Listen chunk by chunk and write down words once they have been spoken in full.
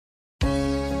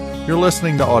You're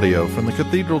listening to audio from the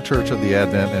Cathedral Church of the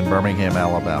Advent in Birmingham,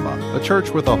 Alabama, a church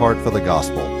with a heart for the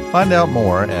gospel. Find out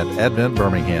more at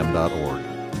adventbirmingham.org.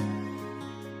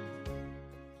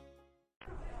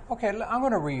 Okay, I'm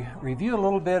going to review a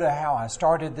little bit of how I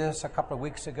started this a couple of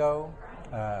weeks ago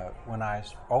when I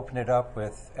opened it up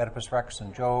with Oedipus Rex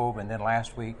and Job, and then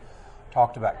last week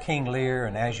talked about King Lear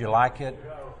and As You Like It,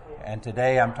 and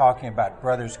today I'm talking about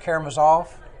Brothers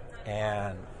Karamazov,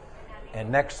 and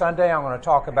next Sunday I'm going to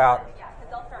talk about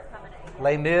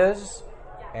Les Mis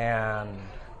and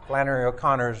Flannery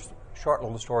O'Connor's short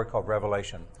little story called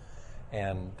Revelation.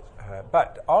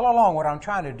 But all along what I'm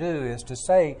trying to do is to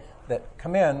say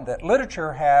that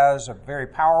literature has a very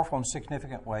powerful and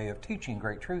significant way of teaching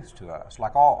great truths to us,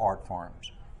 like all art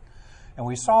forms. And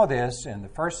we saw this in the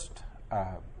first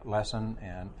lesson,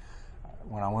 and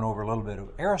when I went over a little bit of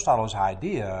Aristotle's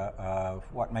idea of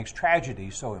what makes tragedy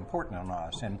so important on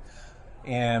us,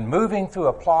 and moving through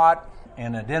a plot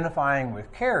and identifying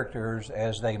with characters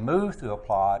as they move through a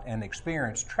plot and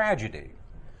experience tragedy.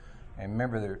 And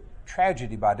remember, the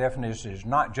tragedy by definition is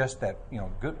not just that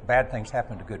bad things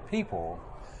happen to good people,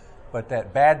 but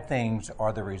that bad things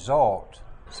are the result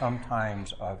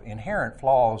sometimes of inherent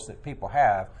flaws that people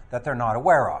have that they're not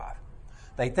aware of.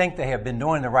 They think they have been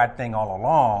doing the right thing all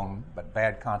along, but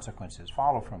bad consequences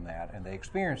follow from that, and they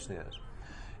experience this.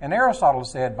 And Aristotle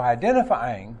said, by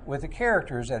identifying with the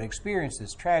characters that experience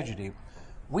this tragedy,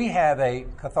 we have a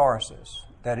catharsis.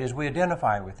 That is, we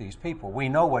identify with these people. We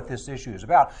know what this issue is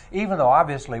about, even though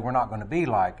obviously we're not going to be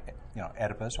like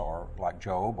Oedipus or like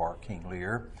Job or King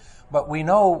Lear, but we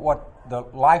know what the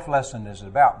life lesson is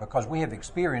about because we have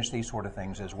experienced these sort of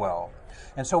things as well.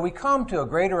 And so we come to a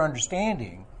greater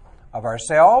understanding of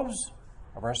ourselves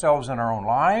in our own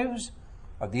lives,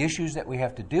 of the issues that we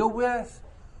have to deal with,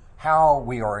 how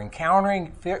we are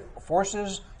encountering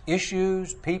forces,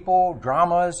 issues, people,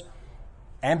 dramas,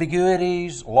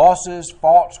 ambiguities, losses,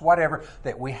 faults, whatever,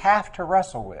 that we have to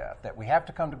wrestle with, that we have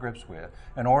to come to grips with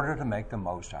in order to make the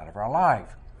most out of our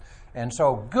life. And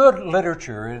so good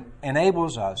literature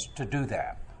enables us to do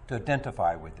that, to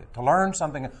identify with it, to learn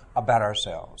something about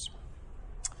ourselves.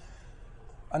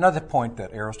 Another point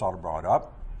that Aristotle brought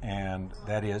up, and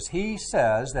that is, he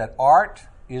says that art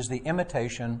is the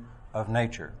imitation of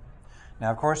nature. Now,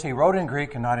 of course, he wrote in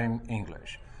Greek and not in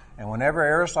English. And whenever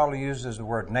Aristotle uses the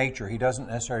word nature, he doesn't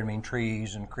necessarily mean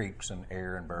trees and creeks and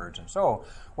air and birds and so.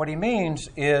 What he means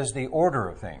is the order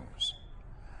of things,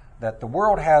 that the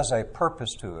world has a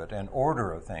purpose to it, an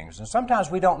order of things. And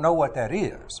sometimes we don't know what that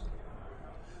is.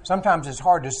 Sometimes it's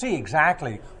hard to see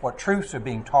exactly what truths are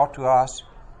being taught to us,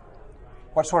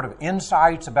 what sort of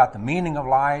insights about the meaning of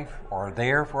life are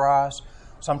there for us,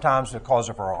 sometimes because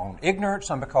of our own ignorance,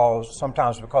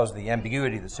 sometimes because of the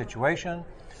ambiguity of the situation.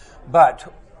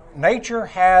 But nature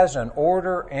has an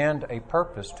order and a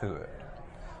purpose to it.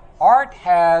 Art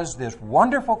has this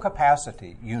wonderful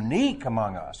capacity, unique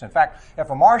among us. In fact, if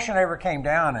a Martian ever came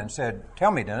down and said, "Tell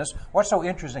me, Dennis, what's so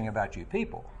interesting about you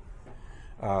people?"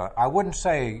 I wouldn't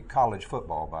say college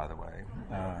football, by the way.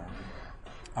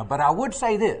 But I would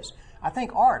say this. I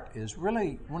think art is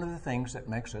really one of the things that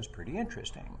makes us pretty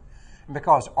interesting.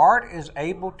 Because art is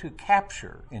able to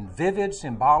capture in vivid,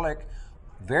 symbolic,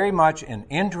 very much in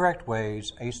indirect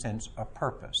ways, a sense of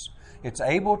purpose. It's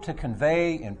able to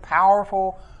convey in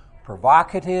powerful,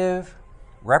 provocative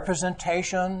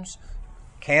representations,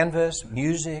 canvas,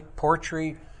 music,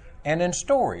 poetry, and in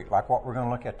story, like what we're going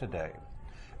to look at today,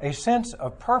 a sense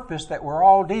of purpose that we're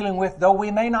all dealing with, though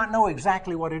we may not know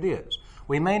exactly what it is.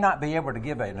 We may not be able to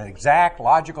give an exact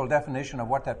logical definition of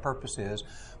what that purpose is,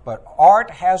 but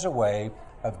art has a way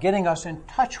of getting us in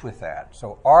touch with that.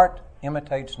 So art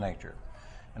imitates nature.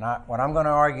 And what I'm going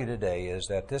to argue today is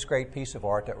that this great piece of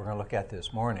art that we're going to look at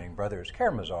this morning, Brothers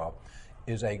Karamazov,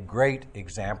 is a great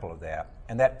example of that.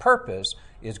 And that purpose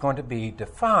is going to be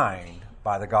defined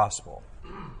by the gospel.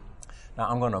 Now,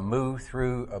 I'm going to move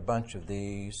through a bunch of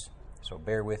these, so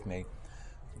bear with me.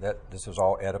 This is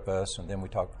all Oedipus, and then we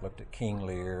looked at King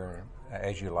Lear,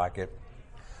 As You Like It.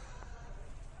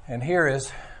 And here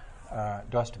is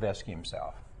Dostoevsky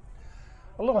himself.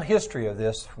 A little history of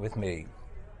this with me.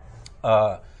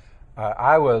 I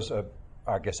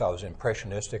guess I was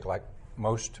impressionistic like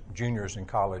most juniors in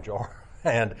college are.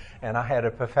 And I had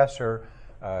a professor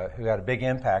who had a big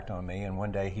impact on me, and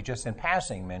one day he just in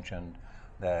passing mentioned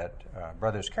that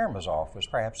Brothers Karamazov was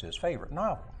perhaps his favorite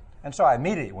novel. And so I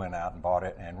immediately went out and bought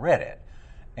it and read it.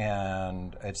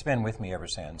 And it's been with me ever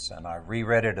since. And I've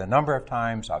reread it a number of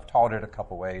times. I've taught it a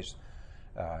couple ways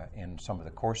in some of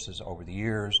the courses over the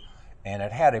years. And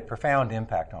it had a profound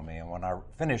impact on me. And when I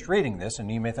finished reading this,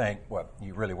 and you may think, well,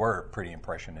 you really were pretty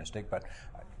impressionistic, but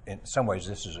in some ways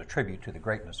this is a tribute to the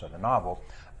greatness of the novel,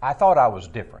 I thought I was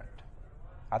different.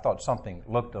 I thought something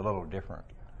looked a little different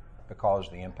because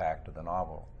of the impact of the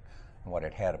novel and what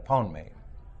it had upon me.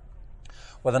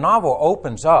 Well, the novel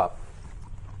opens up.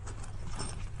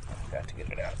 I've got to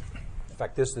get it out. In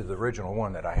fact, this is the original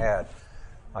one that I had.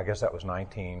 I guess that was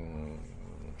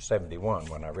 1971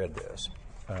 when I read this.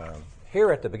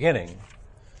 Here at the beginning,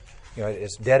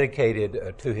 it's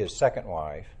dedicated to his second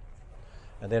wife.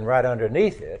 And then right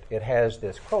underneath it, it has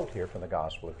this quote here from the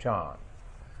Gospel of John.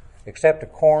 Except a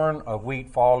corn of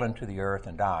wheat fall into the earth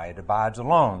and die, it abides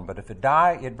alone. But if it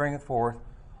die, it bringeth forth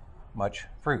much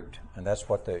fruit. And that's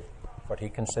what he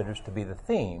considers to be the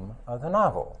theme of the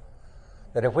novel.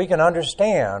 That if we can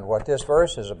understand what this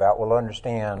verse is about, we'll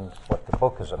understand what the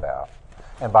book is about.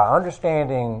 And by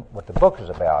understanding what the book is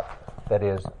about, that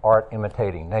is, art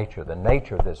imitating nature, the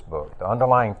nature of this book, the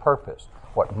underlying purpose,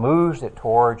 what moves it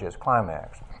towards its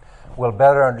climax, we'll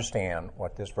better understand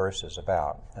what this verse is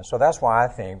about. And so that's why I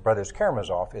think Brothers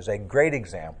Karamazov is a great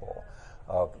example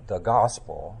of the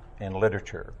gospel in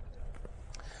literature.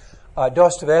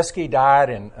 Dostoevsky died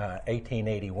in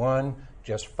 1881,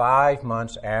 just 5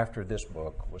 months after this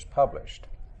book was published.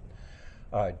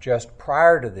 Just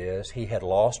prior to this, he had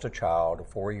lost a child, a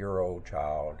 4-year-old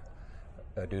child,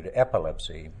 due to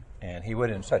epilepsy, and he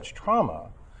went in such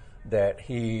trauma that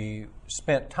he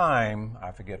spent time,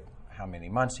 I forget how many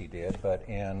months he did, but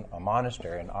in a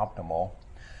monastery in Optimal.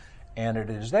 And it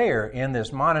is there in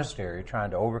this monastery,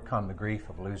 trying to overcome the grief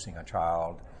of losing a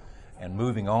child and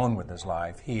moving on with his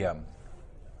life, he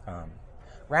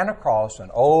ran across an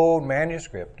old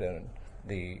manuscript in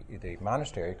the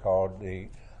monastery called The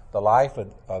Life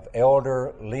of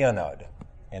Elder Leonid.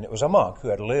 And it was a monk who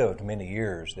had lived many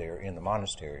years there in the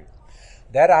monastery.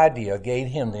 That idea gave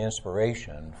him the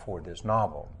inspiration for this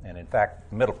novel. And in fact,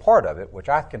 the middle part of it, which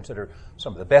I consider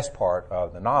some of the best part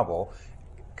of the novel,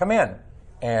 come in.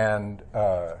 And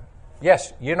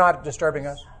yes, you're not disturbing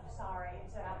us? I'm sorry,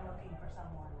 I'm looking for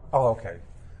someone. Oh, okay.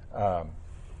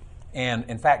 And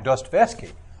in fact,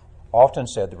 Dostoevsky often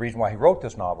said the reason why he wrote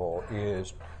this novel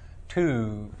is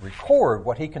to record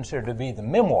what he considered to be the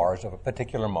memoirs of a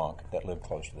particular monk that lived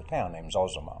close to the town named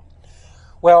Zosima.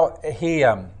 Well, he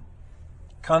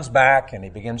comes back and he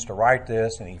begins to write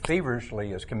this, and he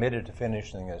feverishly is committed to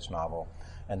finishing this novel,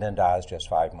 and then dies just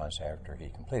 5 months after he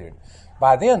completed.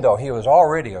 By then, though, he was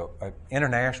already an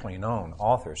internationally known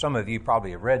author. Some of you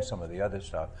probably have read some of the other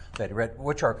stuff that he read,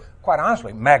 which are, quite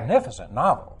honestly, magnificent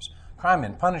novels. Crime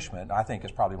and Punishment, I think,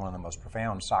 is probably one of the most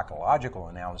profound psychological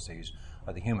analyses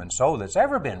of the human soul that's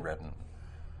ever been written.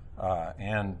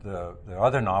 And the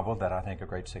other novel that I think of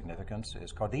great significance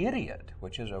is called The Idiot,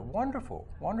 which is a wonderful,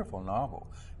 wonderful novel,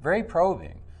 very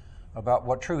probing about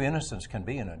what true innocence can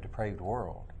be in a depraved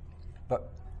world.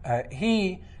 But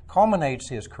he culminates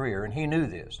his career, and he knew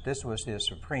this. This was his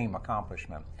supreme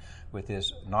accomplishment with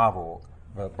his novel,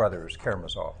 Brothers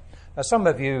Karamazov. Now, some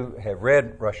of you have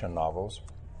read Russian novels,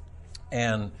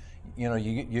 and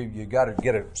you got to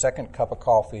get a second cup of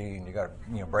coffee, and you got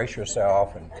to brace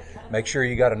yourself and make sure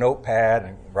you got a notepad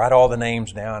and write all the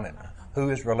names down and who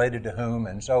is related to whom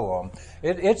and so on.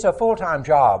 It's a full-time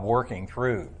job working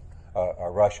through a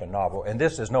Russian novel, and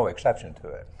this is no exception to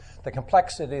it. The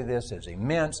complexity of this is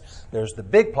immense. There's the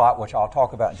big plot, which I'll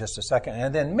talk about in just a second,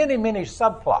 and then many, many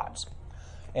subplots.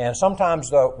 And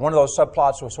sometimes one of those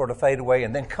subplots will sort of fade away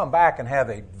and then come back and have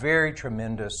a very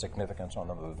tremendous significance on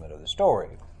the movement of the story.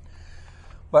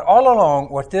 But all along,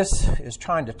 what this is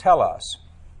trying to tell us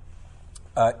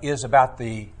is about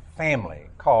the family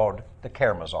called the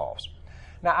Karamazovs.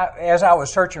 Now, as I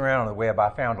was searching around on the web, I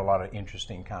found a lot of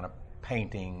interesting kind of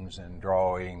paintings and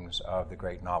drawings of the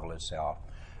great novel itself.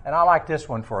 And I like this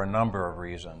one for a number of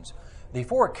reasons. The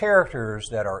 4 characters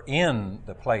that are in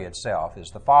the play itself is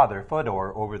the father,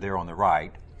 Fedor, over there on the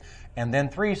right, and then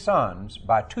 3 sons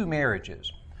by 2 marriages.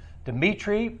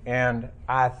 Dmitri, and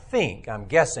I'm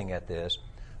guessing at this,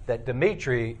 that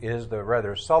Dmitri is the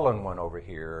rather sullen one over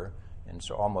here, in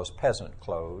so almost peasant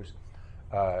clothes.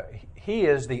 He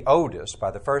is the oldest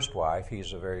by the first wife.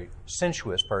 He's a very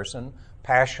sensuous person,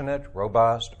 passionate,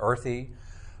 robust, earthy,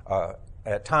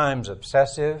 at times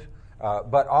obsessive,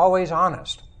 but always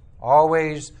honest,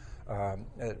 always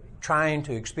trying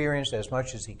to experience as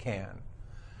much as he can.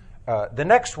 The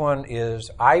next one is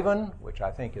Ivan, which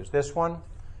I think is this one.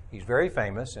 He's very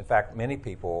famous. In fact, many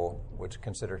people would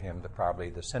consider him probably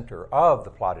the center of the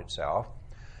plot itself.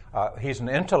 He's an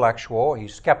intellectual.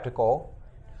 He's skeptical.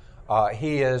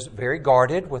 He is very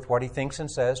guarded with what he thinks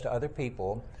and says to other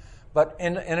people. But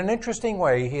in an interesting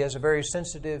way, he has a very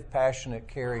sensitive, passionate,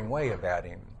 caring way about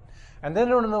him. And then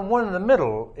the one in the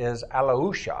middle is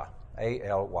Alyosha.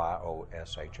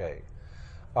 Alyosha.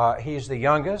 He's the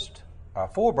youngest,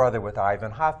 full brother with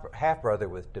Ivan, half brother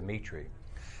with Dmitri,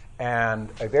 and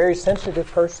a very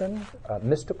sensitive person,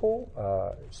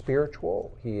 mystical,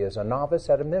 spiritual. He is a novice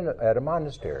at a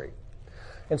monastery.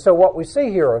 And so what we see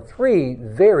here are three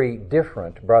very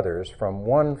different brothers from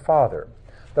one father.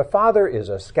 The father is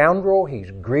a scoundrel, he's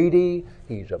greedy,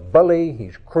 he's a bully,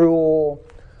 he's cruel,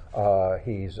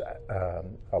 he's a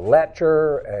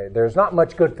lecher. There's not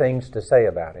much good things to say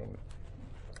about him.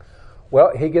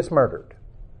 Well, he gets murdered.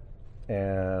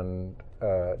 And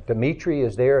Dmitri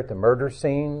is there at the murder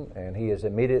scene, and he is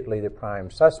immediately the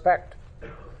prime suspect.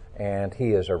 And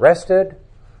he is arrested,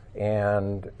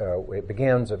 and it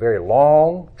begins a very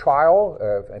long trial.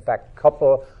 In fact,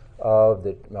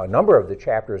 a number of the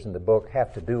chapters in the book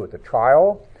have to do with the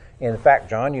trial. In fact,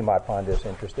 John, you might find this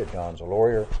interesting. John's a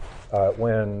lawyer.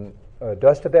 When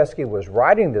Dostoevsky was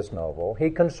writing this novel, he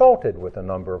consulted with a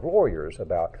number of lawyers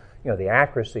about, the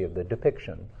accuracy of the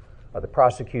depiction of the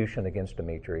prosecution against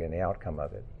Dmitri and the outcome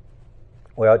of it.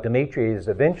 Well, Dmitri is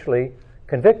eventually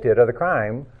convicted of the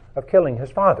crime of killing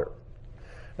his father.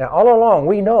 Now, all along,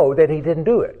 we know that he didn't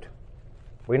do it.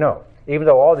 We know. Even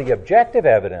though all the objective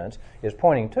evidence is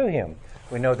pointing to him,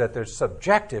 we know that there's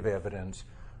subjective evidence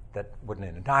that wouldn't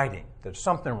indict him. There's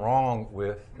something wrong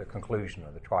with the conclusion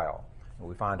of the trial. And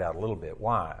we find out a little bit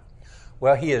why.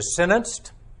 Well, he is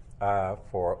sentenced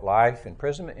for life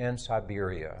imprisonment in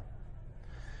Siberia.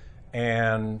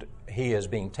 And he is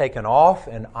being taken off,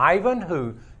 and Ivan,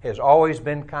 who has always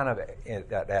been kind of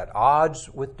at odds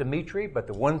with Dmitri, but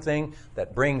the one thing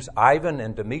that brings Ivan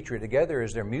and Dmitri together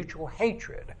is their mutual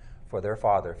hatred for their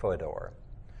father, Fyodor.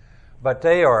 But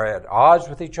they are at odds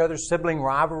with each other. Sibling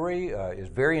rivalry is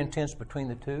very intense between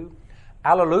the two.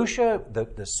 Alyosha,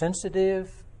 the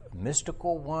sensitive,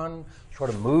 mystical one, sort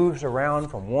of moves around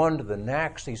from one to the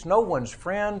next. He's no one's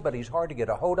friend, but he's hard to get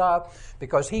a hold of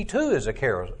because he too is a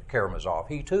Karamazov.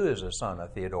 He too is a son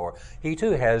of Fyodor. He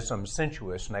too has some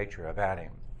sensuous nature about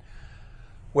him.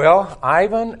 Well,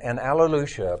 Ivan and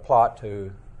Alyosha plot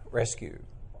to rescue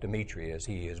Dmitri as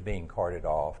he is being carted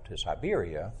off to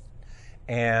Siberia,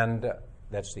 and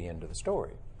that's the end of the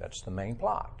story. That's the main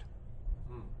plot.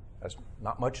 There's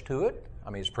not much to it. I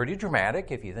mean, it's pretty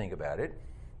dramatic if you think about it.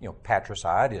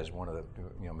 Patricide is one of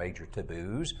the major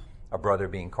taboos. A brother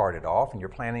being carted off, and you're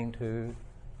planning to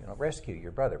rescue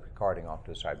your brother, carting off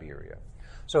to Siberia.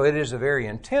 So it is a very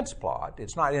intense plot.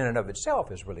 It's not in and of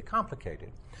itself is really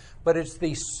complicated, but it's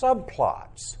the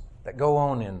subplots that go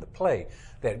on in the play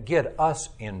that get us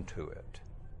into it,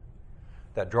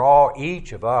 that draw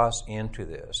each of us into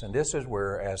this. And this is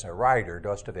where, as a writer,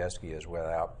 Dostoevsky is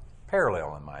without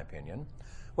parallel, in my opinion.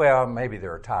 Well, maybe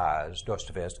there are ties.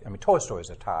 Tolstoy is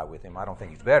a tie with him. I don't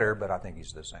think he's better, but I think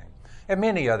he's the same. And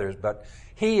many others, but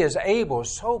he is able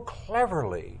so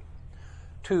cleverly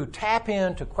to tap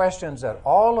into questions that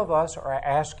all of us are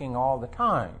asking all the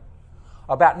time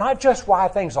about not just why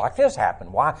things like this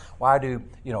happen. Why do,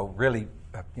 really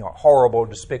horrible,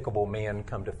 despicable men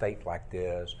come to fate like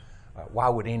this? Why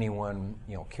would anyone,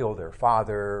 kill their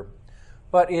father?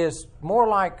 But is more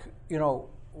like,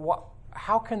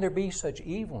 how can there be such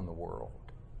evil in the world?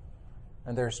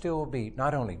 And there still be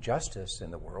not only justice in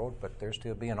the world, but there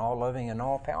still be an all-loving and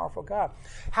all-powerful God.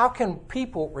 How can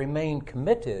people remain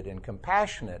committed and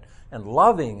compassionate and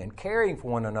loving and caring for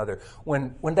one another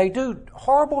when they do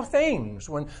horrible things,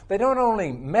 when they don't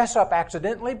only mess up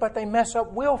accidentally, but they mess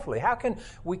up willfully? How can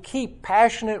we keep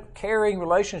passionate, caring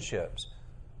relationships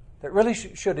that really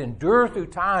should endure through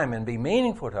time and be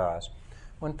meaningful to us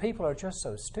when people are just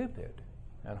so stupid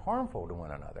and harmful to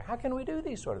one another? How can we do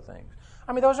these sort of things?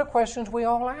 I mean, those are questions we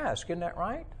all ask, isn't that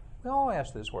right? We all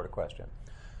ask this sort of question.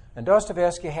 And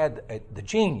Dostoevsky had the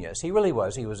genius, he really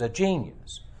was, he was a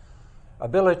genius,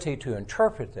 ability to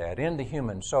interpret that in the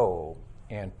human soul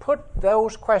and put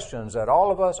those questions that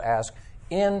all of us ask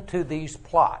into these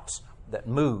plots that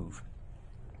move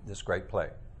this great play.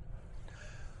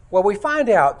 Well, we find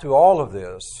out through all of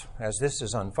this, as this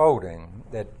is unfolding,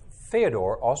 that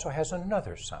Fyodor also has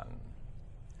another son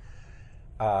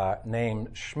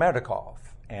named Smerdakov,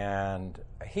 and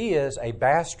he is a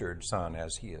bastard son,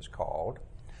 as he is called,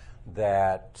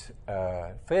 that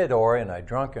Fyodor, in a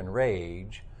drunken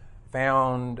rage,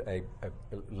 found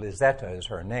Lizetta is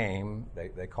her name.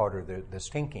 They called her the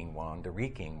stinking one, the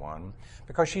reeking one,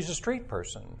 because she's a street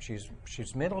person.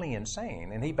 She's mentally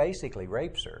insane, and he basically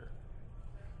rapes her.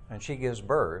 And she gives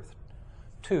birth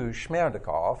to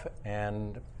Smerdakov,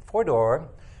 and Fyodor,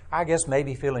 I guess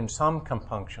maybe feeling some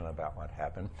compunction about what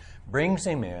happened, brings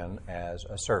him in as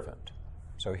a servant.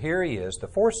 So here he is, the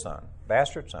fourth son,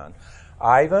 bastard son.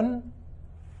 Ivan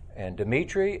And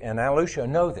Dmitri and Alyosha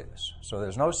know this, so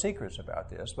there's no secrets about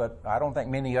this, but I don't think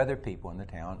many other people in the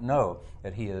town know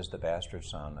that he is the bastard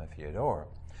son of Fyodor.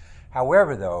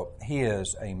 However, though, he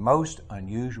is a most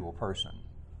unusual person.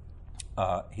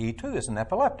 He, too, is an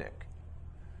epileptic.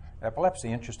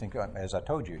 Epilepsy, interesting, as I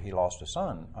told you, he lost a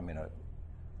son,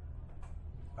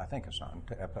 I think a son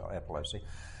to epilepsy.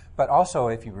 But also,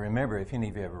 if you remember, if any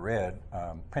of you ever read,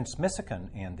 Prince Mysakin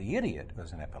in The Idiot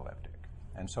was an epileptic.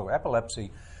 And so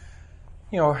epilepsy,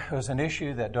 was an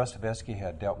issue that Dostoevsky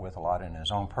had dealt with a lot in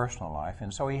his own personal life.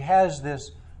 And so he has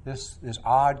this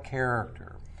odd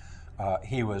character.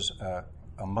 He was a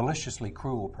maliciously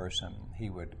cruel person. He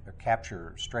would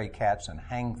capture stray cats and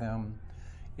hang them.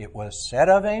 It was said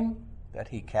of him that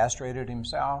he castrated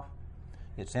himself.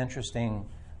 It's interesting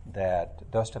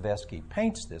that Dostoevsky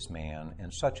paints this man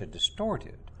in such a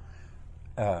distorted,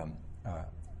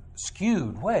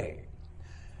 skewed way.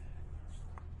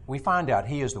 We find out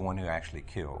he is the one who actually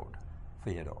killed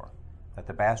Fyodor, that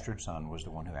the bastard son was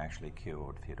the one who actually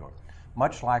killed Fyodor.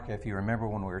 Much like, if you remember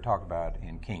when we were talking about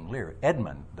in King Lear,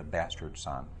 Edmund, the bastard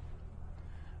son,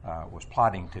 was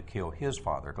plotting to kill his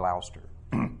father, Gloucester.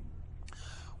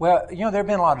 Well, there have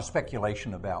been a lot of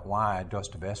speculation about why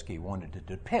Dostoevsky wanted to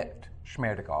depict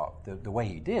Smerdyakov the way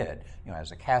he did,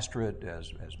 as a castrate,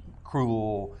 as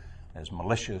cruel, as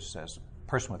malicious, as a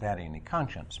person without any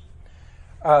conscience.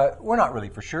 We're not really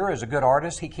for sure. As a good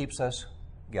artist, he keeps us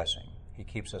guessing. He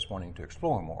keeps us wanting to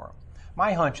explore more.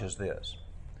 My hunch is this.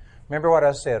 Remember what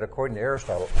I said, according to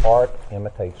Aristotle, art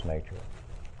imitates nature.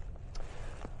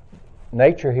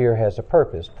 Nature here has a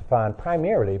purpose defined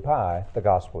primarily by the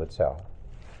gospel itself.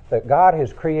 That God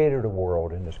has created a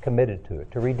world and is committed to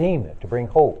it, to redeem it, to bring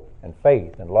hope and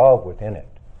faith and love within it.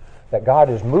 That God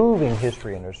is moving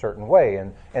history in a certain way,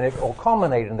 and it will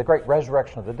culminate in the great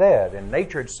resurrection of the dead, and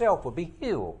nature itself will be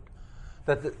healed.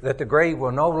 That the grave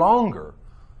will no longer,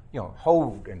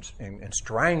 hold and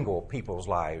strangle people's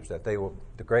lives. That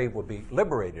the grave will be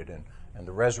liberated, and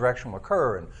the resurrection will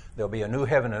occur, and there'll be a new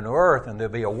heaven and new earth, and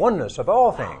there'll be a oneness of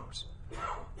all things.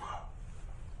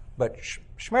 But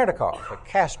Smerdyakov, a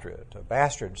castrate, a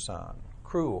bastard son,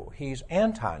 cruel, he's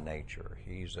anti-nature.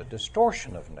 He's a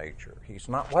distortion of nature. He's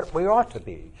not what we ought to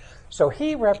be. So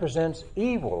he represents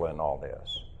evil in all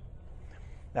this.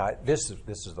 Now, this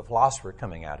is the philosopher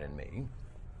coming out in me.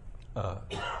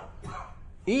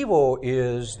 Evil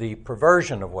is the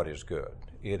perversion of what is good.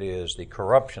 It is the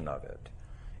corruption of it.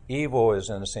 Evil is,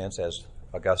 in a sense, as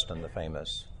Augustine, the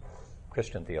famous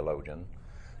Christian theologian,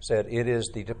 said, it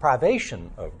is the deprivation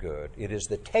of good. It is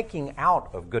the taking out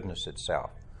of goodness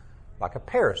itself. Like a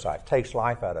parasite takes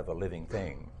life out of a living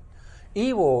thing.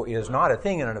 Evil is not a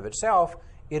thing in and of itself.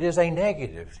 It is a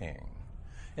negative thing.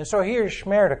 And so here's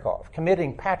Smerdyakov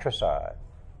committing patricide,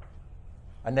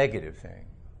 a negative thing.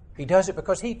 He does it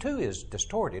because he too is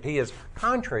distorted. He is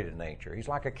contrary to nature. He's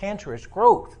like a cancerous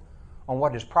growth on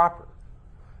what is proper.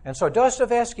 And so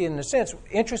Dostoevsky, in a sense,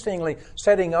 interestingly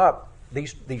setting up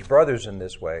these brothers in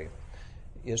this way,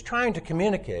 is trying to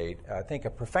communicate, I think, a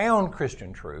profound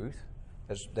Christian truth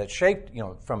that shaped,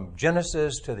 from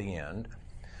Genesis to the end,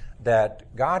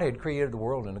 that God had created the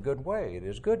world in a good way. It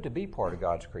is good to be part of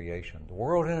God's creation. The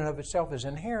world in and of itself is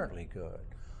inherently good.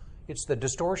 It's the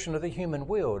distortion of the human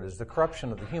will, it is the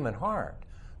corruption of the human heart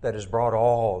that has brought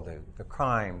all the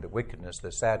crime, the wickedness,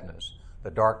 the sadness,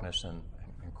 the darkness, and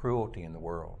cruelty in the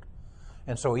world.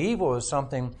 And so evil is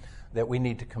something that we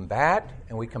need to combat,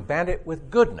 and we combat it with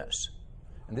goodness.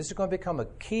 And this is going to become a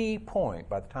key point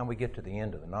by the time we get to the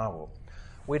end of the novel.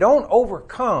 We don't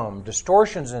overcome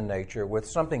distortions in nature with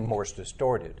something more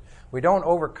distorted. We don't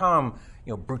overcome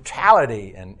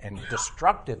brutality and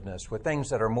destructiveness with things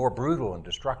that are more brutal and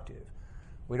destructive.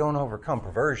 We don't overcome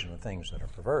perversion with things that are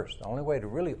perverse. The only way to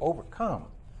really overcome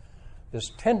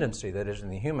this tendency that is in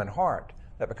the human heart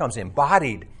that becomes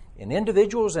embodied in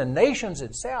individuals and nations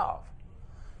itself,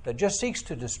 that just seeks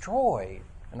to destroy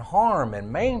and harm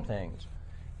and maim things,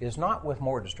 is not with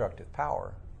more destructive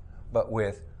power, but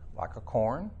with, like a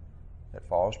corn that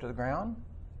falls to the ground,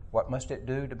 what must it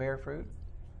do to bear fruit?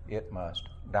 It must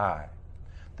die.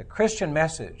 The Christian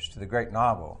message to the great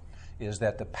novel is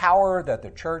that the power that the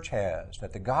church has,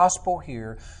 that the gospel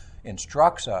here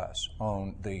instructs us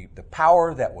on the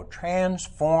power that will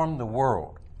transform the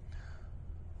world,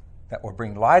 that will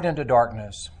bring light into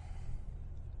darkness,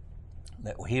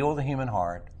 that will heal the human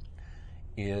heart,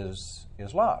 is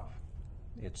love.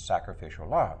 It's sacrificial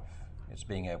love. It's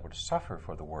being able to suffer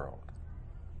for the world.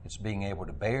 It's being able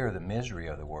to bear the misery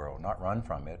of the world, not run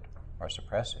from it or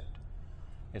suppress it.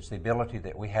 It's the ability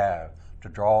that we have to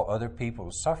draw other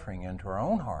people's suffering into our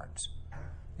own hearts.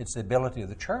 It's the ability of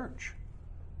the church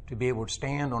to be able to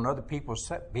stand on other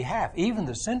people's behalf, even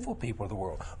the sinful people of the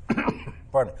world.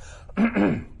 Pardon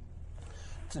me.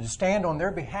 To stand on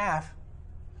their behalf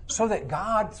so that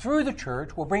God, through the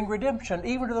church, will bring redemption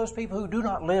even to those people who do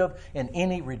not live in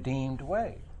any redeemed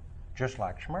way, just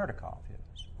like Shmertikov is.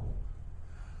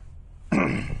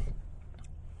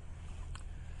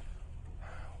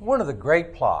 One of the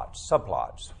great plots,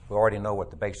 subplots, we already know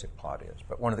what the basic plot is,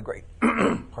 but one of the great,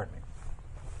 pardon me,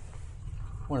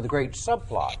 one of the great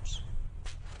subplots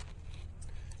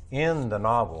in the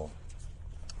novel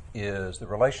is the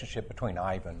relationship between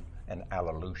Ivan and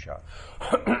Alalusha.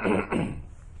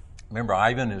 Remember,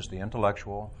 Ivan is the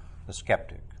intellectual, the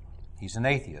skeptic. He's an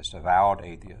atheist, avowed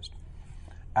atheist.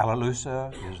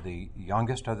 Alalusha is the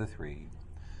youngest of the three,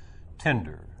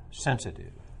 tender,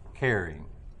 sensitive, caring,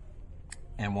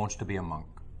 and wants to be a monk.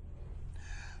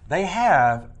 They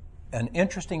have an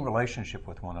interesting relationship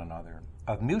with one another,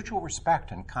 of mutual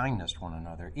respect and kindness to one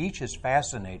another. Each is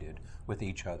fascinated with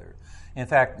each other. In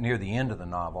fact, near the end of the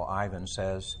novel, Ivan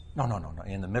says, no,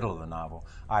 in the middle of the novel,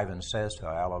 Ivan says to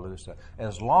Alalusha,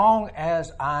 as long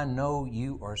as I know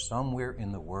you are somewhere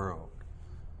in the world,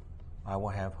 I will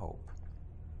have hope.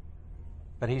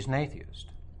 But he's an atheist.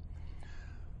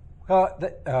 Well,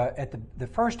 at the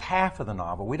first half of the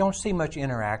novel, we don't see much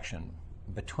interaction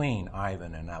between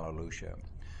Ivan and Alalusha.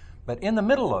 But in the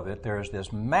middle of it, there's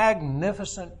this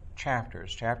magnificent chapter,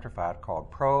 chapter 5, called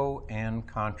Pro and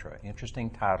Contra. Interesting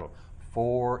title,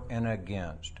 For and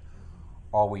Against.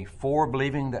 Are we for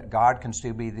believing that God can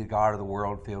still be the God of the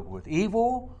world filled with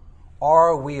evil?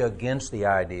 Or are we against the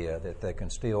idea that there can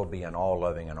still be an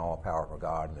all-loving and all-powerful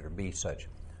God and there be such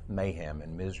mayhem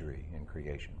and misery in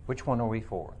creation? Which one are we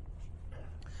for?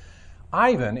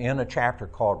 Ivan, in a chapter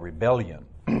called Rebellion,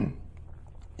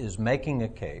 is making a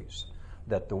case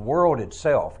that the world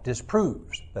itself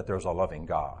disproves that there's a loving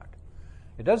God.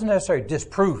 It doesn't necessarily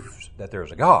disprove that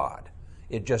there's a God.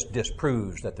 It just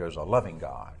disproves that there's a loving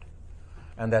God.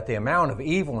 And that the amount of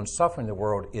evil and suffering in the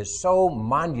world is so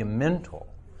monumental,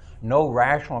 no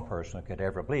rational person could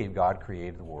ever believe God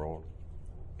created the world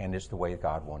and it's the way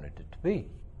God wanted it to be.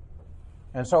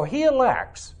 And so he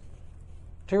elects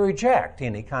to reject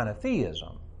any kind of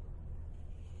theism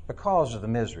because of the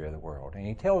misery of the world. And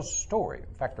he tells a story.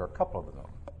 In fact, there are a couple of them.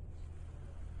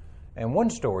 And one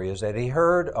story is that he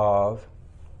heard of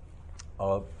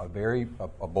a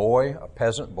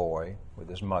peasant boy with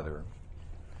his mother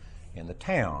in the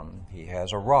town. He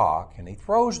has a rock, and he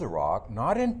throws the rock,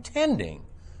 not intending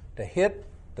to hit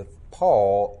the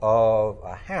paw of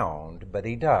a hound, but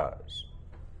he does.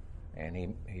 And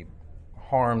he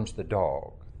harms the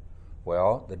dog.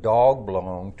 Well, the dog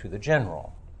belonged to the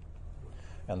general.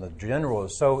 And the general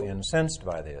was so incensed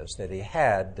by this that he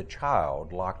had the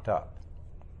child locked up.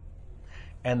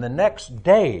 And the next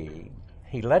day,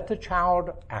 he let the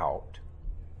child out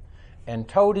and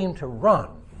told him to run.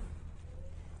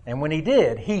 And when he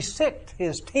did, he sicked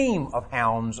his team of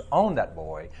hounds on that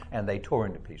boy, and they tore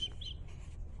into pieces.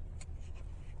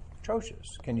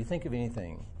 Atrocious. Can you think of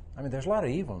anything? I mean, there's a lot of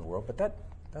evil in the world, but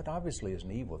that obviously is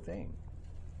an evil thing.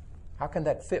 How can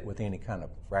that fit with any kind of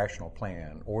rational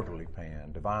plan, orderly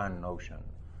plan, divine notion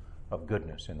of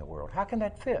goodness in the world? How can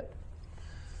that fit?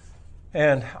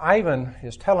 And Ivan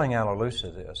is telling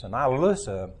Alalusha this, and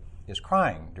Alalusha is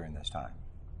crying during this time.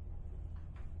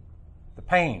 The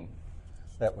pain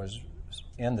that was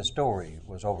in the story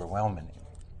was overwhelming him.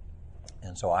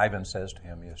 And so Ivan says to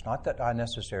him, it's not that I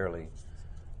necessarily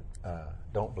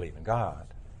don't believe in God.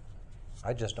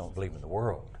 I just don't believe in the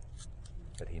world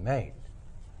that he made.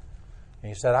 And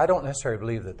he said, I don't necessarily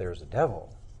believe that there's a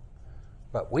devil,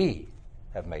 but we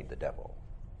have made the devil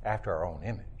after our own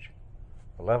image.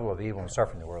 The level of evil and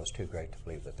suffering in the world is too great to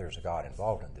believe that there's a God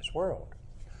involved in this world.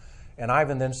 And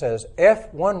Ivan then says,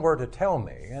 if one were to tell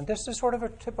me, and this is sort of a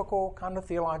typical kind of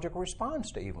theological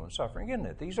response to evil and suffering, isn't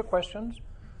it? These are questions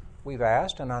we've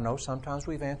asked, and I know sometimes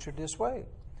we've answered this way.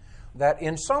 That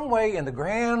in some way, in the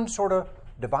grand sort of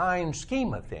divine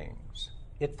scheme of things,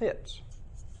 it fits.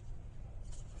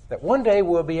 That one day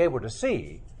we'll be able to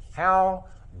see how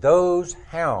those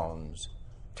hounds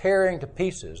tearing to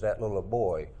pieces that little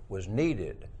boy was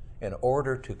needed in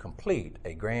order to complete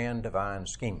a grand divine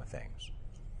scheme of things.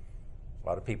 A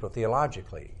lot of people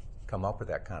theologically come up with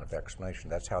that kind of explanation.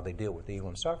 That's how they deal with evil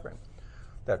and suffering.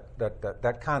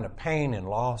 That kind of pain and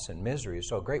loss and misery is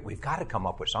so great, we've got to come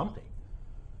up with something.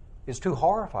 It's too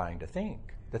horrifying to think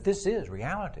that this is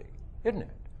reality, isn't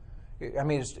it? I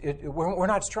mean, we're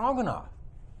not strong enough,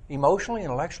 emotionally,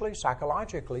 intellectually,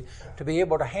 psychologically, to be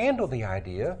able to handle the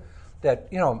idea that,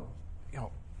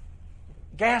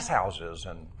 gas houses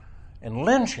and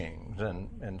lynchings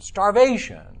and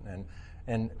starvation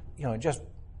and just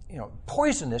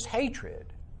poisonous hatred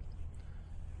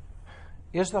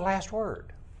is the last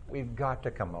word. We've got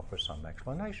to come up with some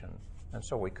explanation. And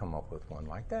so we come up with one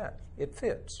like that. It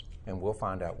fits, and we'll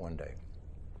find out one day.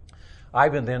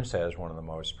 Ivan then says one of the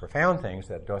most profound things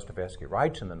that Dostoevsky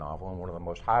writes in the novel, and one of the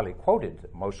most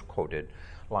most quoted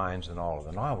lines in all of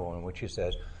the novel, in which he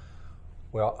says,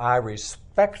 "Well, I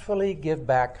respectfully give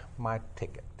back my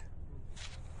ticket."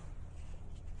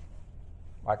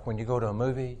 Like when you go to a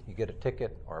movie, you get a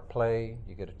ticket, or a play,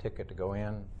 you get a ticket to go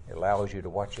in. It allows you to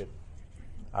watch it.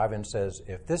 Ivan says,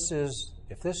 if this is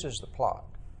the plot,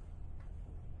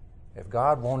 if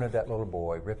God wanted that little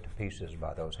boy ripped to pieces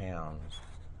by those hounds,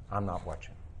 I'm not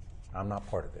watching. I'm not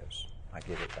part of this. I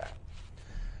give it back.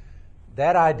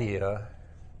 That idea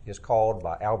is called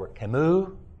by Albert Camus,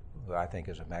 who I think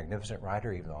is a magnificent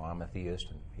writer, even though I'm a theist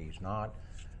and he's not.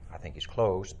 I think he's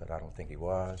close, but I don't think he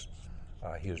was.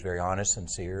 He was very honest,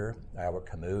 sincere. Albert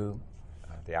Camus,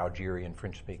 the Algerian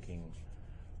French-speaking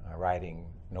writing,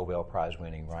 Nobel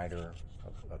Prize-winning writer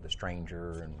of The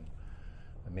Stranger and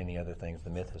many other things, The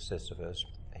Myth of Sisyphus.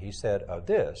 He said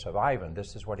of Ivan,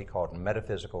 this is what he called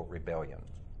metaphysical rebellion.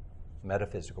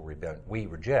 Metaphysical rebellion. We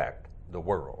reject the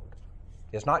world.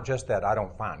 It's not just that I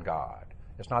don't find God.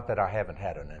 It's not that I haven't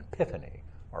had an epiphany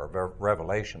or a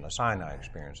revelation, a Sinai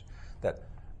experience, that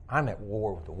I'm at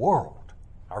war with the world.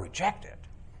 I reject it.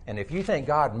 And if you think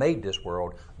God made this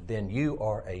world, then you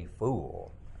are a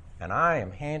fool. And I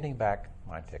am handing back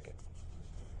my ticket.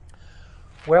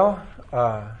 Well,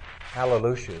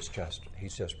 Hallelujah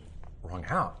he's just wrung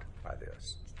out by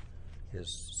this.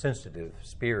 His sensitive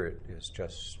spirit is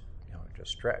just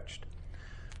stretched.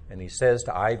 And he says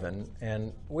to Ivan,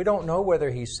 and we don't know whether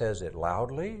he says it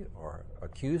loudly or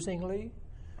accusingly.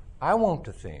 I want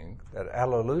to think that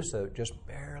Hallelujah just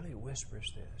barely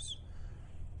whispers this.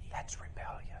 That's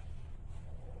rebellion.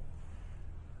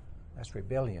 That's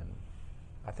rebellion.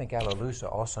 I think Hallelujah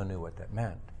also knew what that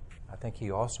meant. I think he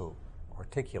also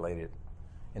articulated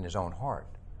in his own heart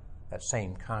that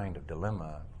same kind of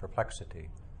dilemma, perplexity.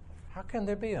 How can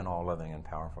there be an all-loving and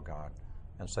powerful God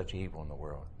and such evil in the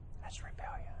world? That's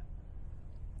rebellion.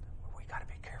 We've got to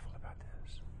be careful about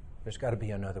this. There's got to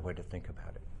be another way to think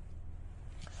about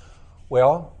it.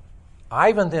 Well,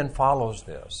 Ivan then follows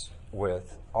this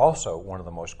with also one of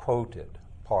the most quoted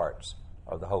parts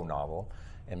of the whole novel.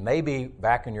 And maybe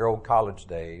back in your old college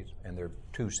days, and there are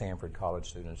 2 Samford college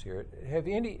students here, have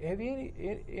any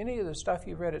of the stuff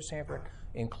you've read at Samford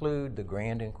include the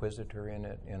Grand Inquisitor in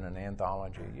it in an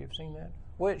anthology? You've seen that?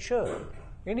 Well, it should.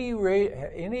 Any of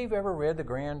you ever read the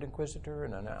Grand Inquisitor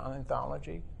in an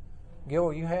anthology?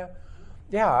 Gil, you have?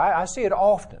 Yeah, I see it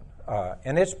often.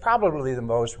 And it's probably the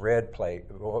most read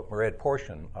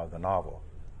portion of the novel.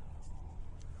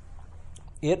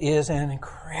 It is an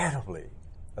incredibly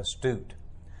astute,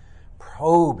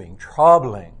 probing,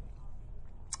 troubling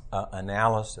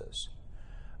analysis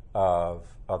of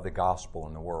the gospel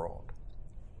in the world.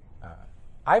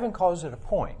 Ivan calls it a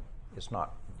poem. It's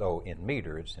not, though, in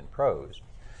meter, it's in prose.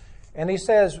 And he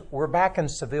says, we're back in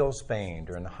Seville, Spain,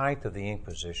 during the height of the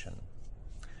Inquisition,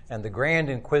 and the Grand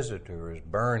Inquisitor is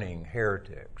burning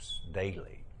heretics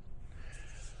daily.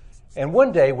 And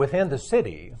one day, within the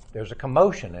city, there's a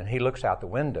commotion, and he looks out the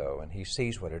window, and he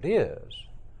sees what it is.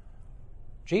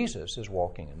 Jesus is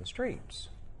walking in the streets.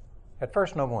 At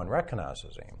first, no one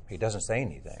recognizes him. He doesn't say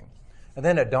anything. And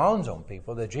then it dawns on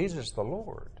people that Jesus the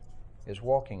Lord is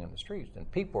walking in the streets,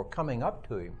 and people are coming up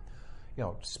to him,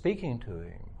 speaking to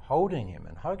him, holding him,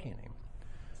 and hugging him.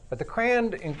 But the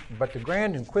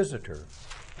Grand Inquisitor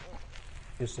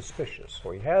is suspicious,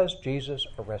 so he has Jesus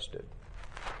arrested.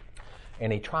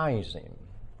 And he tries him,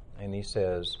 and he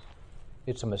says,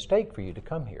 it's a mistake for you to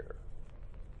come here.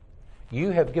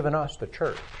 You have given us the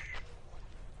church,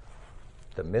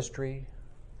 the mystery,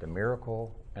 the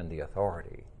miracle, and the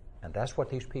authority. And that's what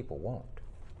these people want.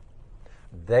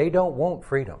 They don't want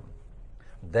freedom.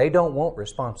 They don't want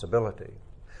responsibility.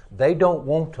 They don't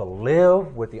want to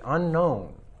live with the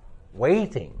unknown,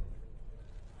 waiting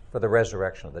for the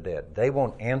resurrection of the dead. They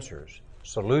want answers,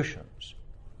 solutions,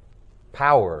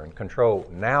 power and control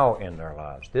now in their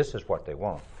lives. This is what they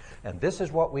want. And this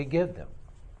is what we give them.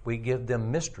 We give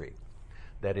them mystery.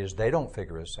 That is, they don't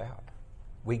figure us out.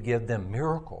 We give them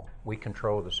miracle. We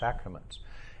control the sacraments.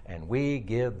 And we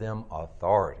give them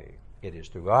authority. It is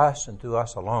through us and through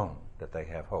us alone that they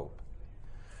have hope.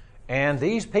 And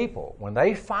these people, when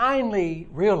they finally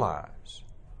realize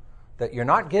that you're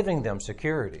not giving them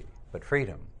security, but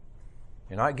freedom,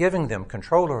 you're not giving them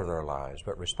control over their lives,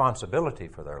 but responsibility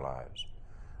for their lives,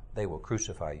 they will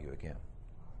crucify you again.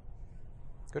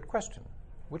 Good question.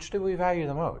 Which do we value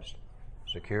the most?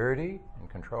 Security and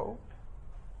control,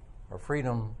 or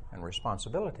freedom and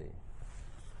responsibility?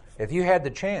 If you had the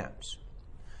chance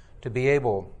to be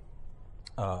able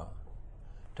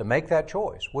to make that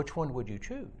choice, which one would you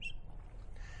choose?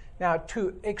 Now,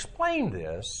 to explain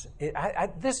this,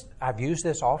 I've used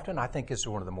this often. I think it's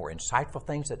one of the more insightful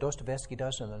things that Dostoevsky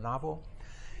does in the novel.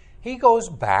 He goes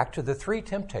back to the three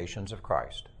temptations of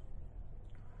Christ.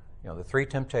 The three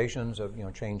temptations of,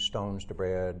 change stones to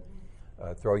bread,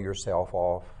 throw yourself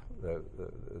off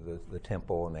the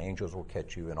temple, and the angels will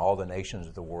catch you, and all the nations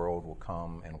of the world will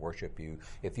come and worship you.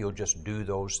 If you'll just do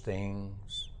those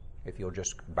things, if you'll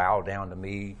just bow down to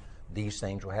me, these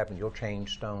things will happen. You'll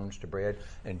change stones to bread.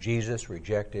 And Jesus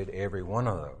rejected every one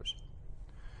of those.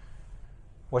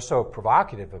 What's so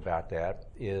provocative about that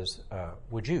is,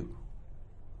 would you?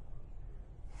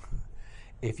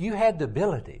 If you had the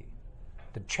ability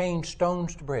to change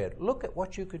stones to bread, look at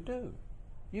what you could do.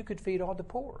 You could feed all the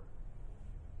poor.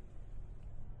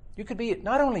 You could be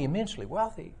not only immensely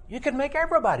wealthy, you could make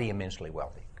everybody immensely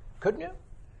wealthy, couldn't you?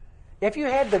 If you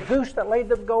had the goose that laid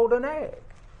the golden egg.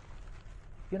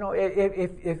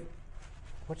 If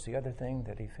what's the other thing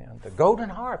that he found? The golden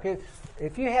harp.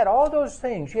 If you had all those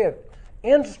things, you have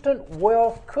instant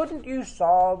wealth, couldn't you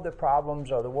solve the problems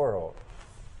of the world?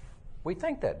 We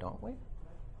think that, don't we?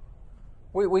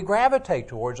 We gravitate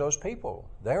towards those people.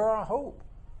 They're our hope.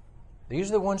 These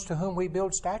are the ones to whom we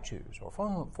build statues, or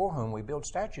for whom we build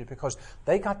statues, because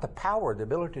they got the power, the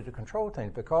ability to control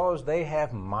things, because they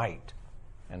have might,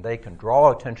 and they can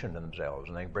draw attention to themselves,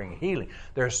 and they bring healing.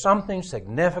 There's something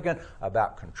significant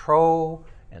about control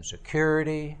and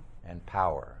security and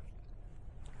power.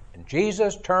 And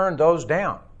Jesus turned those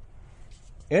down.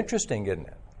 Interesting, isn't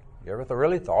it? You ever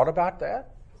really thought about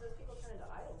that? Because those people turn into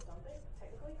idols, don't they,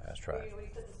 technically? That's right. When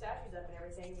you put the statues up and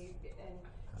everything,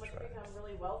 once you become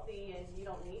really wealthy and you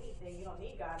don't need anything, you don't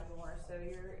need God anymore. So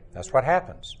That's what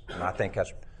happens. And I think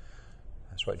that's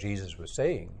what Jesus was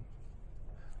saying,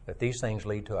 that these things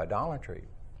lead to idolatry.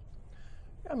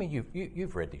 I mean,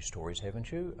 you've read these stories,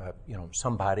 haven't you?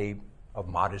 Somebody of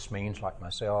modest means like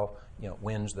myself,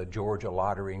 wins the Georgia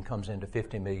lottery and comes into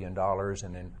 $50 million,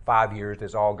 and in 5 years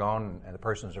it's all gone and the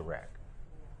person's a wreck.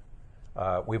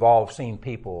 We've all seen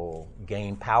people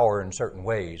gain power in certain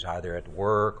ways, either at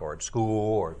work or at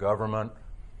school or government,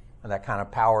 and that kind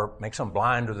of power makes them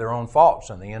blind to their own faults,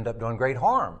 and they end up doing great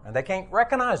harm, and they can't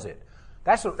recognize it.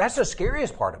 That's the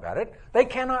scariest part about it. They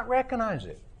cannot recognize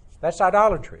it. That's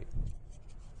idolatry.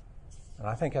 And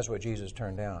I think that's what Jesus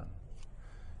turned down.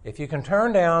 If you can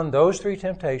turn down those three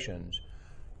temptations,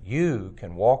 you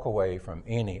can walk away from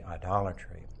any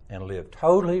idolatry and live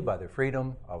totally by the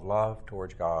freedom of love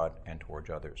towards God and towards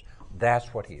others.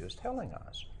 That's what he is telling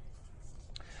us.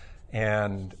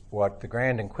 And what the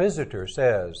Grand Inquisitor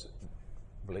says,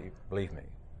 believe me,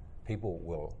 people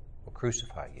will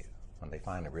crucify you when they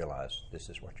finally realize this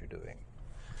is what you're doing.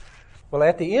 Well,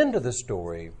 at the end of the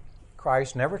story,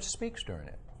 Christ never speaks during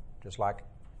it, just like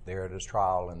there at his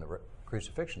trial and the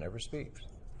crucifixion, never speaks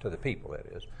to the people, that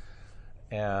is.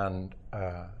 And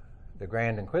the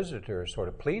Grand Inquisitor sort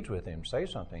of pleads with him, say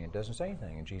something, and doesn't say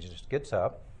anything. And Jesus gets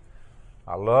up.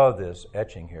 I love this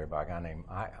etching here by a guy named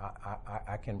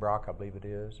Eichenbrock, I believe it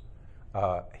is.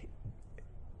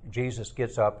 Jesus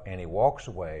gets up and he walks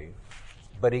away,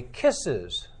 but he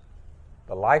kisses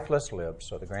the lifeless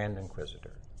lips of the Grand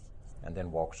Inquisitor and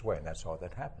then walks away. And that's all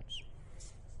that happens.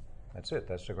 That's it.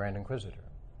 That's the Grand Inquisitor.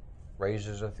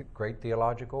 Raises a great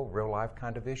theological, real-life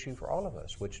kind of issue for all of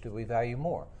us. Which do we value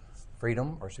more?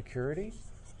 Freedom or security?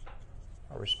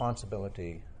 Or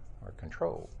responsibility or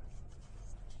control?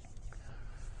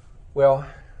 Well,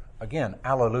 again,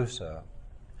 Alalusa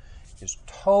is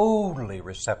totally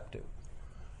receptive,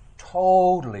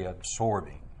 totally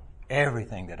absorbing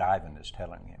everything that Ivan is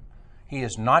telling him. He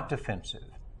is not defensive.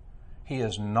 He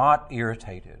is not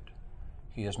irritated.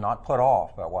 He is not put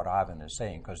off by what Ivan is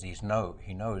saying, because he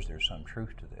knows there's some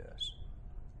truth to this.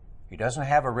 He doesn't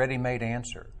have a ready-made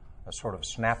answer, a sort of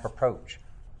snap approach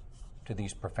to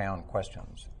these profound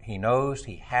questions. He knows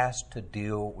he has to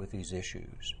deal with these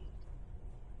issues.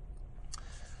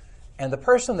 And the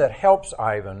person that helps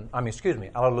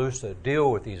Alalusa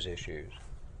deal with these issues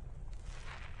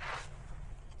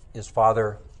is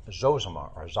Father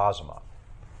Zosima, or Zosima.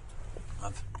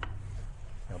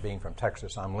 Being from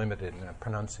Texas, I'm limited in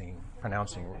pronouncing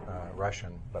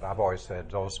Russian, but I've always said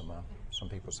Zosima. Some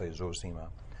people say Zosima.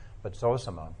 But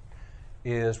Zosima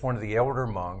is one of the elder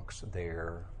monks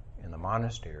there in the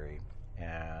monastery,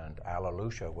 and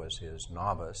Alalusa was his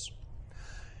novice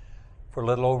for a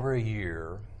little over a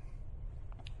year.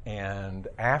 And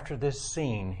after this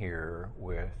scene here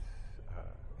with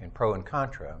in Pro and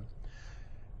Contra,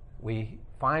 we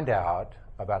find out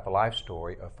about the life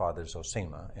story of Father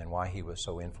Zosima and why he was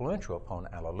so influential upon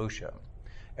Alalusha.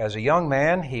 As a young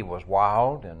man, he was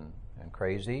wild and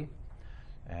crazy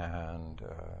and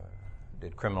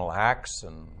did criminal acts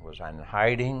and was in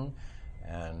hiding,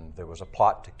 and there was a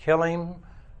plot to kill him,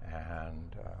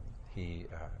 and he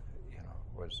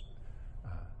was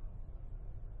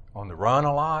on the run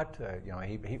a lot.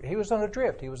 He was on the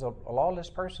drift. He was a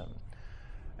lawless person.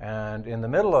 And in the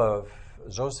middle of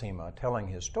Zosima telling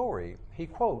his story, he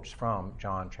quotes from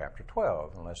John chapter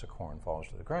 12, unless a kernel falls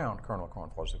to the ground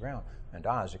and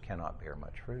dies, it cannot bear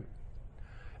much fruit,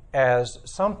 as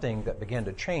something that began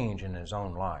to change in his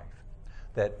own life.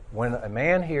 That when a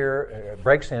man here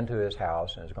breaks into his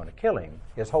house and is going to kill him,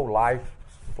 his whole life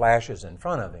flashes in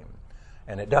front of him,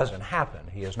 and it doesn't happen.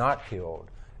 He is not killed,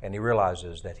 and he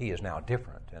realizes that he is now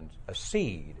different, and a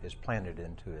seed is planted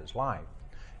into his life.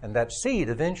 And that seed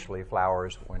eventually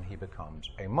flowers when he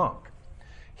becomes a monk.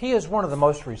 He is one of the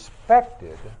most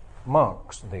respected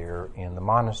monks there in the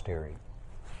monastery.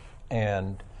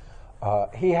 And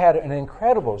he had an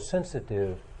incredible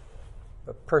sensitive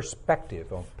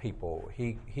perspective on people.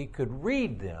 He could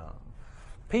read them.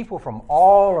 People from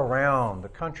all around the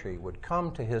country would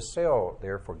come to his cell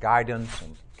there for guidance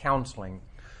and counseling.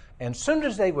 And as soon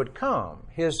as they would come,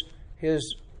 his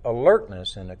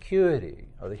alertness and acuity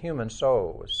of the human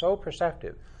soul was so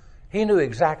perceptive, he knew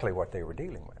exactly what they were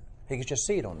dealing with. He could just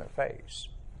see it on their face.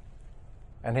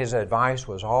 And his advice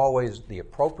was always the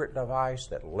appropriate advice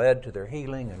that led to their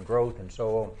healing and growth and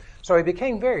so on. So he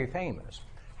became very famous.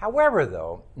 However,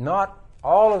 though, not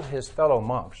all of his fellow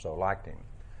monks, though, liked him.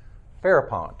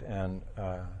 Pherapont, and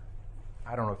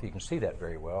I don't know if you can see that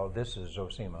very well. This is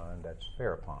Zosima, and that's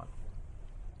Pherapont.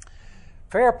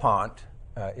 Pherapont,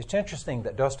 it's interesting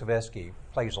that Dostoevsky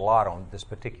plays a lot on this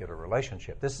particular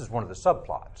relationship. This is one of the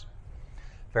subplots.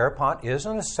 Pherapont is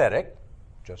an ascetic,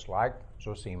 just like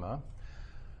Zosima,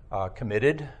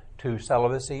 committed to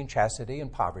celibacy and chastity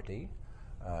and poverty,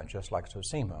 just like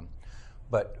Zosima,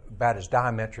 but about as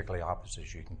diametrically opposite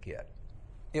as you can get.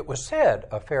 It was said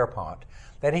of Pherapont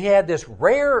that he had this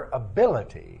rare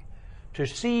ability to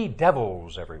see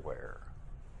devils everywhere.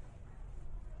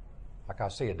 Like I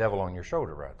see a devil on your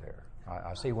shoulder right there.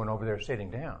 I see one over there sitting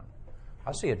down.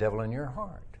 I see a devil in your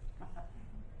heart.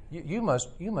 You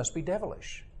must be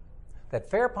devilish. That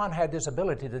Pherapont had this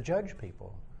ability to judge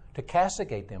people, to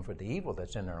castigate them for the evil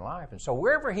that's in their life. And so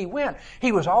wherever he went,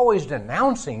 he was always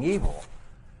denouncing evil.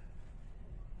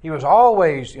 He was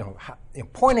always,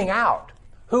 pointing out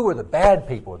who were the bad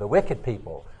people, the wicked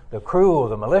people, the cruel,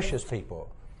 the malicious people.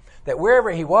 That wherever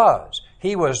he was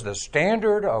the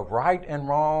standard of right and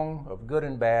wrong, of good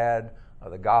and bad,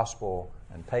 of the gospel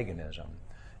and paganism.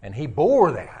 And he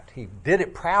bore that. He did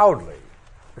it proudly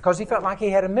because he felt like he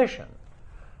had a mission.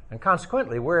 And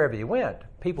consequently, wherever he went,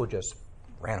 people just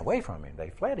ran away from him. They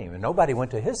fled him. And nobody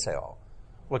went to his cell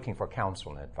looking for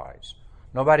counsel and advice.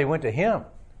 Nobody went to him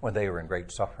when they were in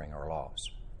great suffering or loss.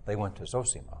 They went to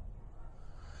Zosima.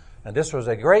 And this was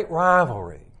a great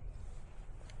rivalry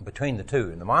between the two.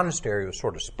 And the monastery was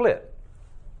sort of split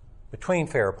between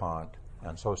Pherapont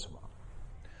and Zosima.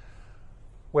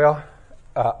 Well,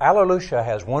 Alalusha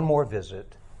has one more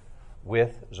visit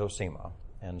with Zosima,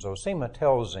 and Zosima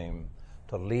tells him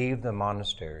to leave the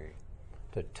monastery,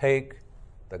 to take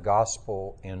the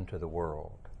gospel into the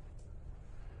world.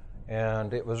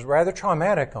 And it was rather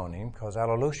traumatic on him because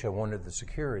Alalusha wanted the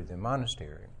security of the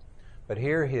monastery. But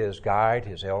here his guide,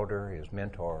 his elder, his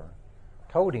mentor,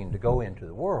 told him to go into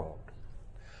the world.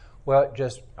 Well,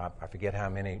 I forget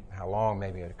how long,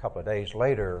 maybe a couple of days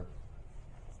later,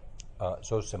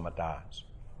 Zosima dies.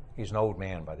 He's an old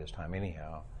man by this time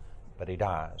anyhow, but he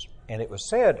dies. And it was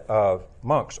said of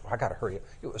monks, I got to hurry up.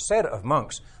 It was said of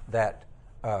monks that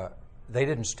they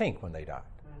didn't stink when they died,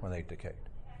 when they decayed.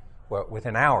 Well,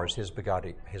 within hours, his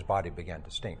body began to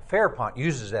stink. Pherapont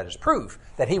uses that as proof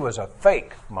that he was a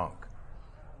fake monk,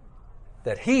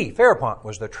 that Pherapont,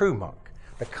 was the true monk.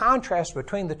 The contrast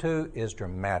between the two is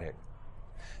dramatic.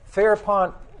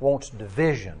 Pherapont wants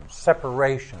division,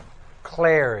 separation,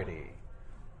 clarity,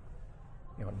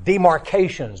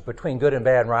 demarcations between good and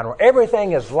bad and right and wrong.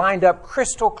 Everything is lined up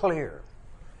crystal clear.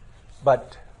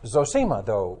 But Zosima,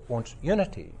 though, wants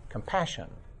unity, compassion,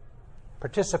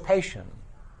 participation,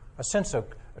 a sense of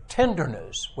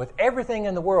tenderness with everything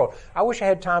in the world. I wish I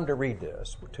had time to read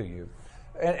this to you.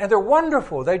 And they're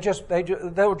wonderful.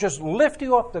 They'll just lift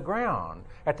you off the ground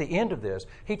at the end of this.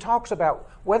 He talks about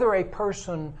whether a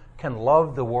person can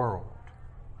love the world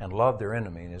and love their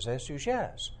enemy. And his answer is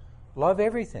yes. Love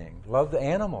everything. Love the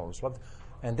animals.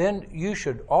 And then you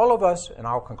should, all of us, and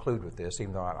I'll conclude with this,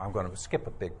 even though I'm going to skip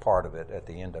a big part of it at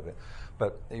the end of it,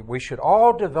 but we should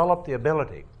all develop the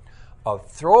ability of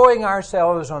throwing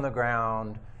ourselves on the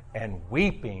ground and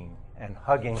weeping and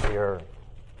hugging the earth.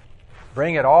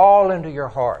 Bring it all into your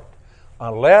heart.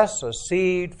 Unless a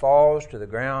seed falls to the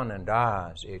ground and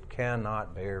dies, it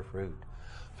cannot bear fruit.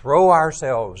 Throw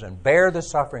ourselves and bear the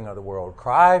suffering of the world.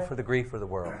 Cry for the grief of the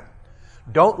world.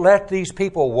 Don't let these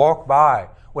people walk by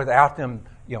without them,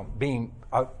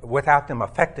 without them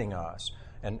affecting us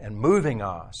and moving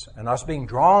us, and us being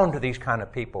drawn to these kind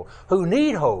of people who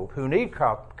need hope, who need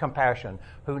compassion,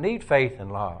 who need faith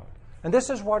and love. And this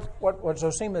is what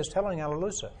Zosima is telling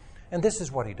Alalusa. And this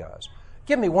is what he does.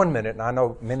 Give me 1 minute, and I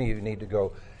know many of you need to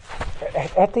go.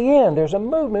 At the end, there's a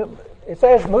movement. It's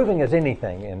as moving as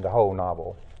anything in the whole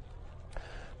novel.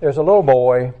 There's a little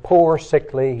boy, poor,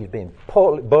 sickly. He's being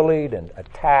bullied and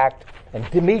attacked. And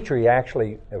Dimitri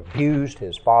actually abused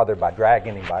his father by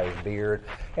dragging him by his beard.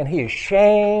 And he is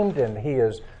shamed and he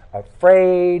is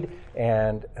afraid.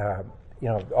 And,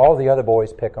 all the other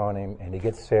boys pick on him. And he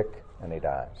gets sick and he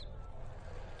dies.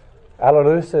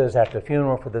 Alalusa is at the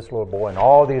funeral for this little boy. And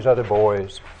all these other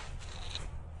boys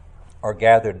are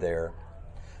gathered there.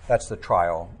 That's the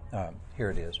trial.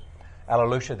 Here it is.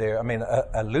 Alusha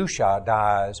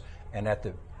dies, and at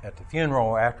the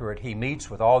funeral afterward, he meets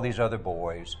with all these other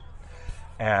boys,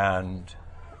 and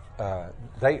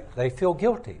they feel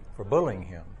guilty for bullying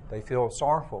him. They feel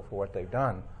sorrowful for what they've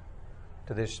done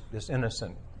to this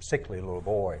innocent, sickly little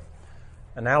boy.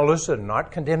 And Alalusa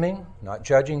not condemning, not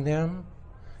judging them.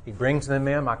 He brings them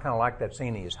in. I kind of like that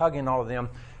scene. He's hugging all of them,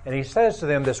 and he says to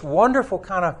them this wonderful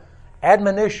kind of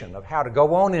admonition of how to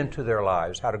go on into their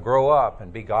lives, how to grow up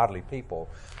and be godly people.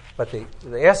 But the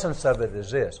essence of it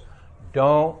is this: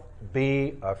 don't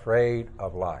be afraid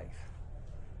of life.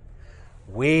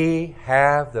 We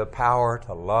have the power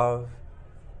to love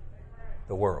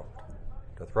the world,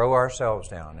 to throw ourselves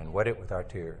down and wet it with our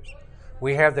tears.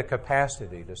 We have the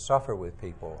capacity to suffer with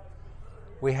people.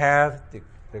 We have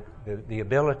the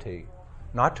ability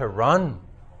not to run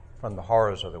from the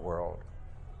horrors of the world,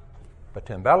 but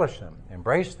to embellish them,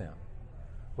 embrace them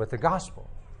with the gospel.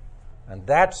 And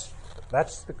that's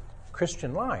the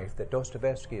Christian life that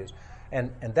Dostoevsky is.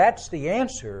 And that's the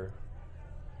answer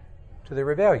to the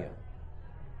rebellion.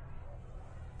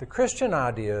 The Christian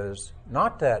idea is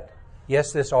not that,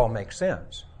 yes, this all makes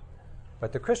sense,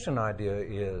 but the Christian idea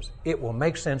is it will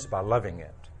make sense by loving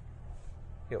it.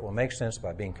 It will make sense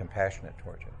by being compassionate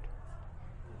towards it.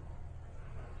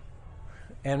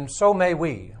 And so may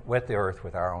we wet the earth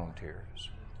with our own tears.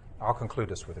 I'll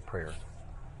conclude us with a prayer.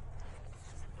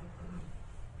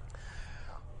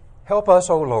 Help us,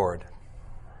 O Lord,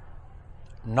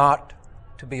 not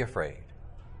to be afraid.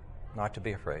 Not to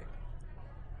be afraid.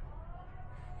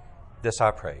 This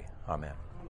I pray. Amen.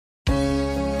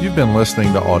 You've been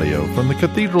listening to audio from the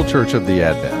Cathedral Church of the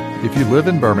Advent. If you live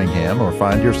in Birmingham or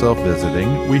find yourself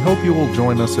visiting, we hope you will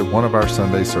join us at one of our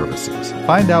Sunday services.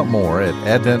 Find out more at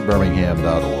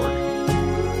adventbirmingham.org.